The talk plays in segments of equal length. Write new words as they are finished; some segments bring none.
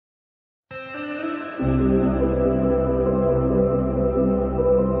Hello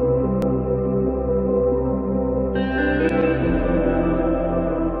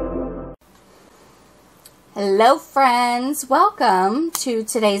friends, welcome to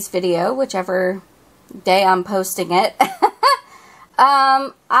today's video, whichever day I'm posting it.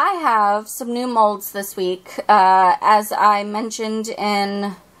 I have some new molds this week. As I mentioned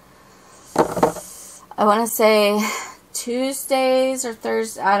in, I want to say Tuesdays or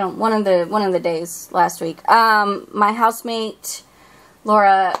Thursdays, one of the days last week. My housemate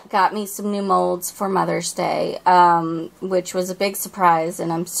Laura got me some new molds for Mother's Day, which was a big surprise,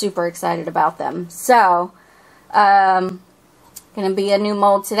 and I'm super excited about them. So, gonna be a new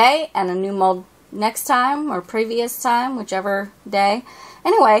mold today and a new mold next time or previous time, whichever day.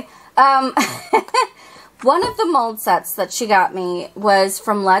 Anyway, one of the mold sets that she got me was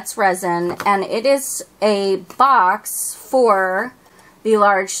from Resin, and it is a box for the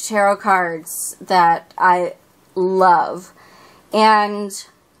large tarot cards that I love. And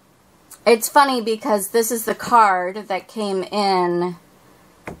it's funny because this is the card that came in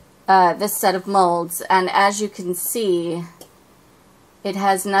this set of molds, and as you can see, it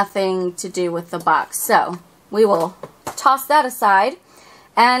has nothing to do with the box. So we will toss that aside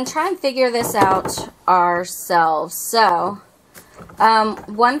and try and figure this out ourselves. So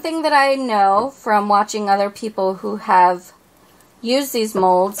one thing that I know from watching other people who have used these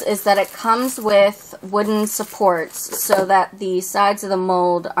molds is that it comes with wooden supports so that the sides of the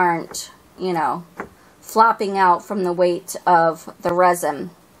mold aren't, you know, flopping out from the weight of the resin.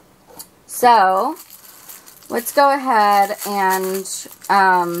 So let's go ahead and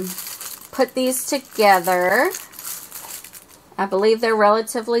put these together. I believe they're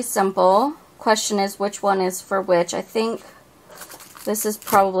relatively simple. Question is which one is for which. I think this is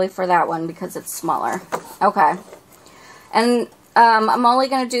probably for that one because it's smaller. Okay. And I'm only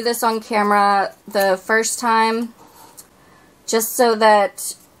going to do this on camera the first time, just so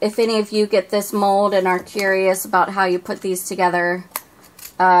that if any of you get this mold and are curious about how you put these together,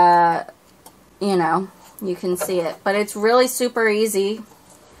 you know, you can see it. But it's really super easy.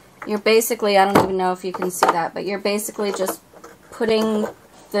 You're basically, I don't even know if you can see that, but you're basically just putting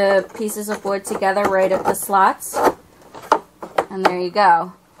the pieces of wood together right at the slots. And there you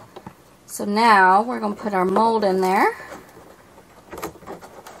go. So now we're going to put our mold in there.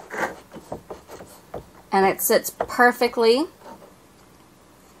 And it sits perfectly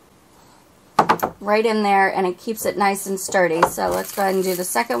right in there, and it keeps it nice and sturdy. So let's go ahead and do the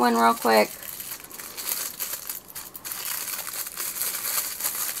second one real quick.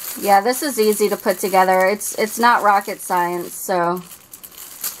 Yeah, this is easy to put together. It's not rocket science, so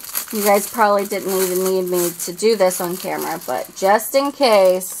you guys probably didn't even need me to do this on camera, but just in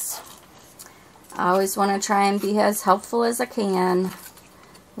case, I always want to try and be as helpful as I can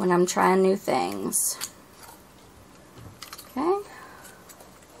when I'm trying new things. Okay.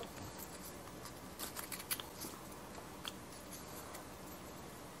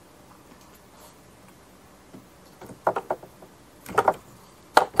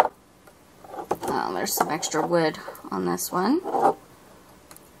 Oh, there's some extra wood on this one,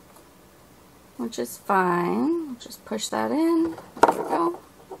 which is fine. Just push that in. There we go.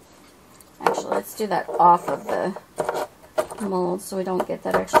 Actually, let's do that off of the mold so we don't get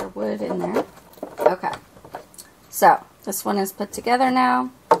that extra wood in there. Okay. So, this one is put together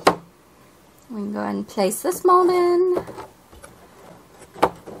now. We can go ahead and place this mold in.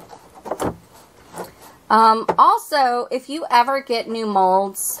 Also, if you ever get new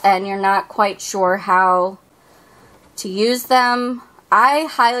molds and you're not quite sure how to use them, I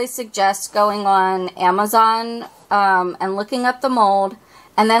highly suggest going on Amazon and looking up the mold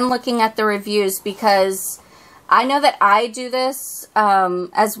and then looking at the reviews, because I know that I do this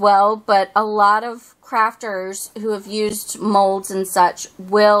as well, but a lot of crafters who have used molds and such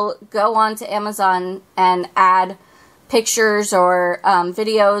will go onto Amazon and add pictures or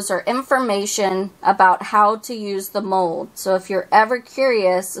videos or information about how to use the mold. So if you're ever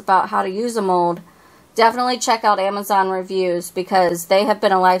curious about how to use a mold, definitely check out Amazon reviews, because they have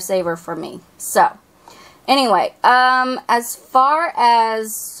been a lifesaver for me. So anyway, as far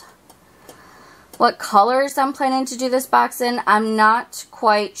as what colors I'm planning to do this box in, I'm not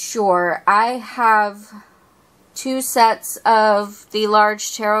quite sure. I have two sets of the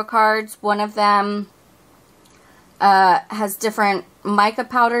large tarot cards. One of them has different mica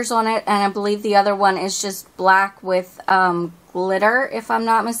powders on it, and I believe the other one is just black with glitter, if I'm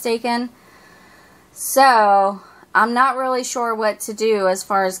not mistaken. So I'm not really sure what to do as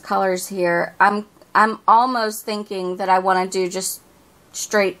far as colors here. I'm almost thinking that I want to do just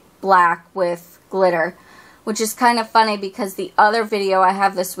straight black with glitter. which is kind of funny because the other video I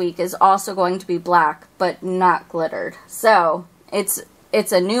have this week is also going to be black, but not glittered. So it's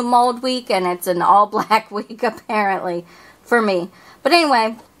a new mold week, and it's an all black week apparently for me. But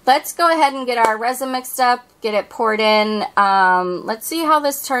anyway, let's go ahead and get our resin mixed up, get it poured in. Let's see how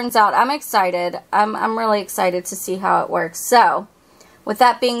this turns out. I'm excited. I'm really excited to see how it works. So with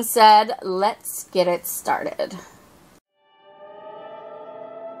that being said, let's get it started.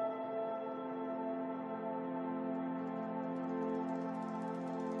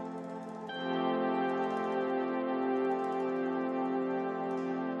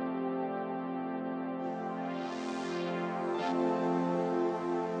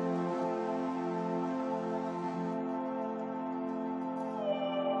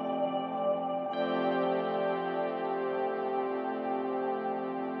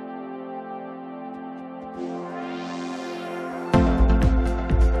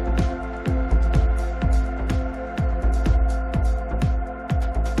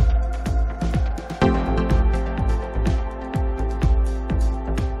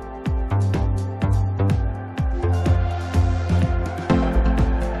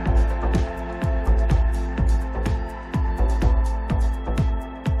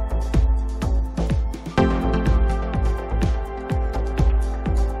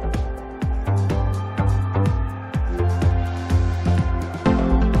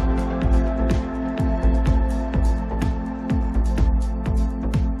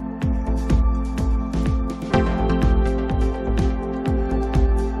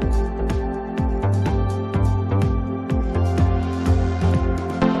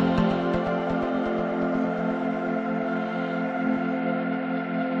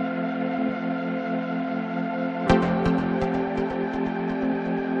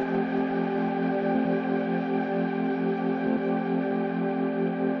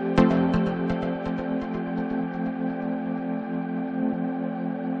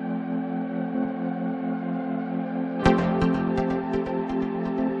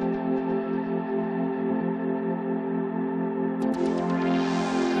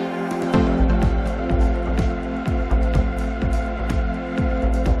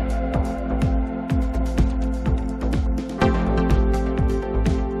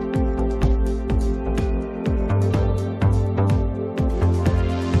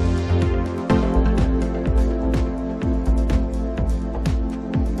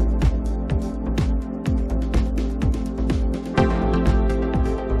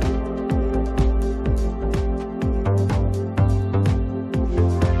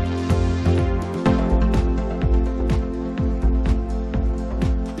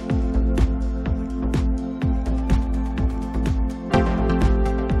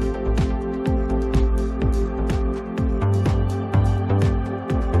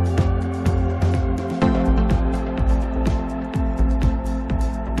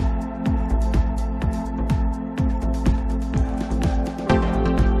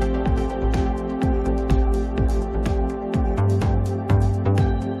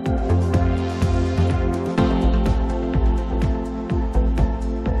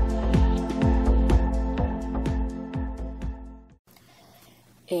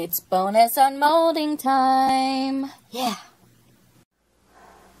 It's bonus unmolding time. Yeah.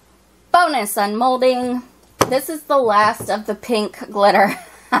 Bonus unmolding. This is the last of the pink glitter.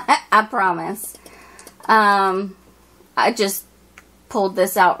 I promise. I just pulled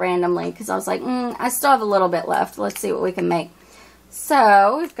this out randomly because I was like, I still have a little bit left. Let's see what we can make.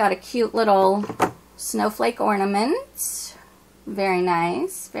 So we've got a cute little snowflake ornament. Very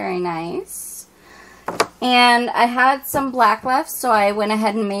nice. Very nice. And I had some black left, so I went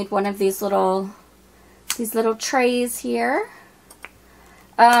ahead and made one of these little trays here.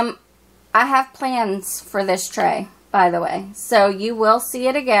 I have plans for this tray, by the way, so you will see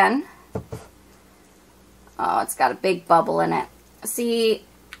it again. Oh, it's got a big bubble in it. See,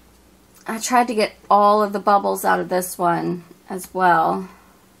 I tried to get all of the bubbles out of this one as well.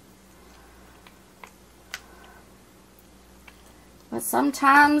 But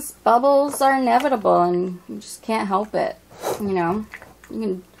sometimes bubbles are inevitable and you just can't help it. You know,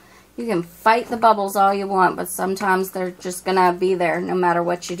 you can fight the bubbles all you want, but sometimes they're just gonna be there no matter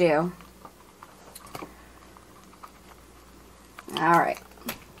what you do. Alright.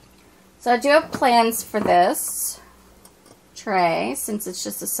 So I do have plans for this tray since it's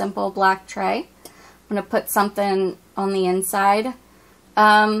just a simple black tray. I'm going to put something on the inside.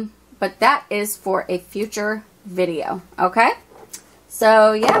 But that is for a future video. Okay?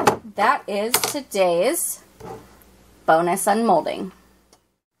 So yeah, that is today's bonus unmolding.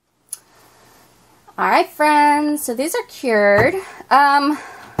 Alright friends, so these are cured.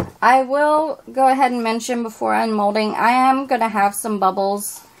 I will go ahead and mention before unmolding, I am going to have some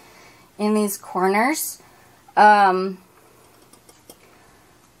bubbles in these corners. I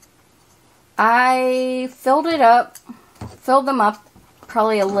filled them up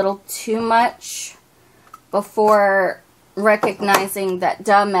probably a little too much before recognizing that,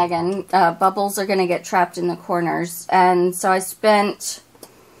 duh, Megan, bubbles are going to get trapped in the corners. And so I spent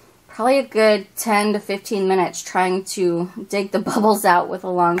probably a good 10 to 15 minutes trying to dig the bubbles out with a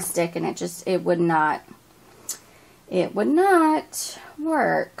long stick, and it would not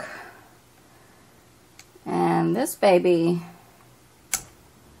work. And this baby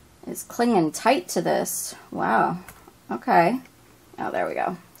is clinging tight to this. Wow. Okay. Oh, there we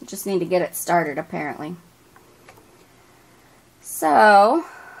go. Just need to get it started, apparently. So,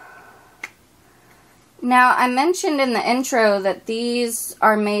 now I mentioned in the intro that these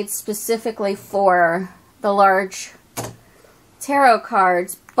are made specifically for the large tarot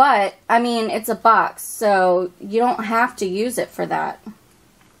cards, but, I mean, it's a box, so you don't have to use it for that.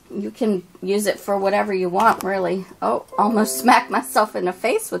 You can use it for whatever you want, really. Oh, almost smacked myself in the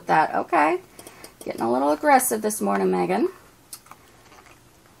face with that. Okay. Getting a little aggressive this morning, Megan.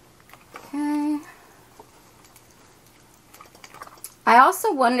 Okay. I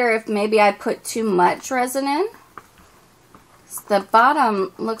also wonder if maybe I put too much resin in. The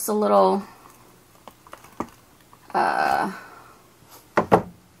bottom looks a little,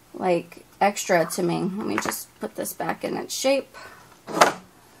 like extra to me. Let me just put this back in its shape.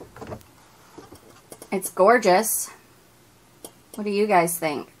 It's gorgeous. What do you guys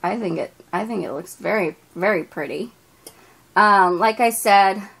think? I think it looks very, very pretty. Like I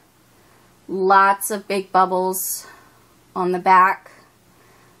said, lots of big bubbles on the back,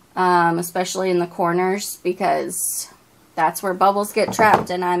 especially in the corners, because that's where bubbles get trapped,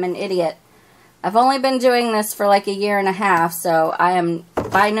 and I'm an idiot. I've only been doing this for like a year and a half, so I am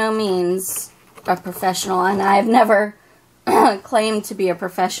by no means a professional, and I've never claimed to be a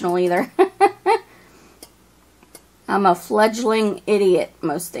professional either. I'm a fledgling idiot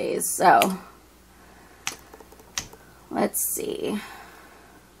most days, so let's see.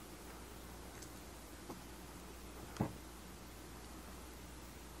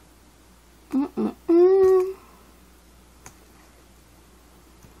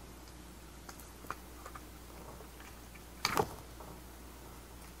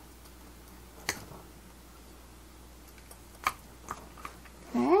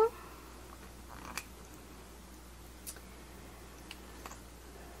 Okay.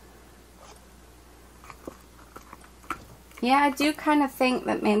 Yeah, I do kind of think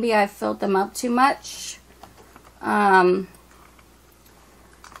that maybe I filled them up too much. I'm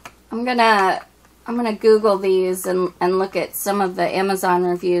gonna Google these and look at some of the Amazon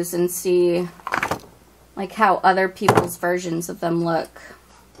reviews and see like how other people's versions of them look.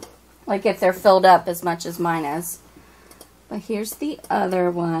 Like if they're filled up as much as mine is. But here's the other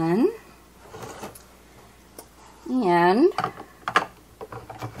one. And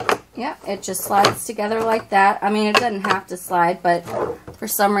yeah, it just slides together like that. I mean, it doesn't have to slide, but for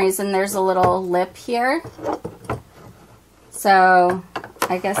some reason there's a little lip here. So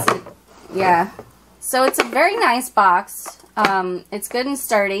I guess it, yeah. So it's a very nice box. It's good and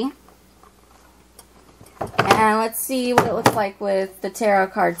sturdy. And let's see what it looks like with the tarot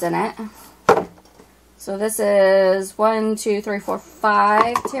cards in it. So this is 1, 2, 3, 4,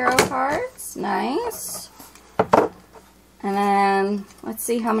 5 tarot cards. Nice. And then let's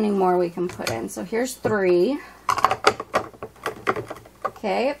see how many more we can put in. So here's 3.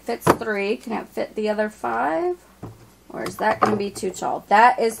 Okay, it fits 3. Can it fit the other 5? Or is that going to be too tall?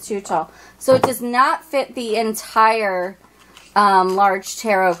 That is too tall. So it does not fit the entire large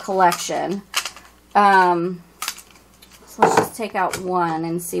tarot collection. So let's just take out 1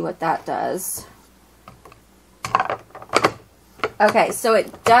 and see what that does. Okay, so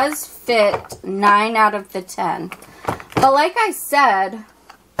it does fit 9 out of the 10. But like I said,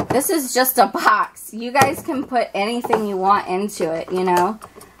 this is just a box. You guys can put anything you want into it, you know.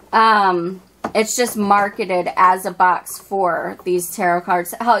 It's just marketed as a box for these tarot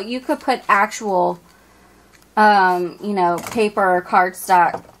cards. Hell, you could put actual, you know, paper or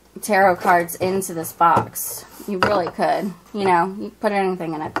cardstock tarot cards into this box. You really could, you know, you put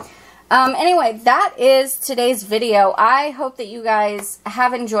anything in it. Anyway, that is today's video. I hope that you guys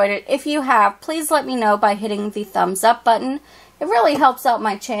have enjoyed it. If you have, please let me know by hitting the thumbs up button. It really helps out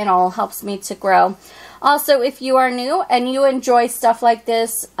my channel, helps me to grow. Also, if you are new and you enjoy stuff like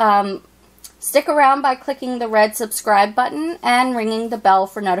this, stick around by clicking the red subscribe button and ringing the bell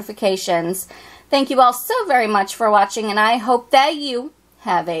for notifications. Thank you all so very much for watching, and I hope that you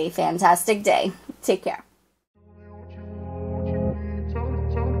have a fantastic day. Take care.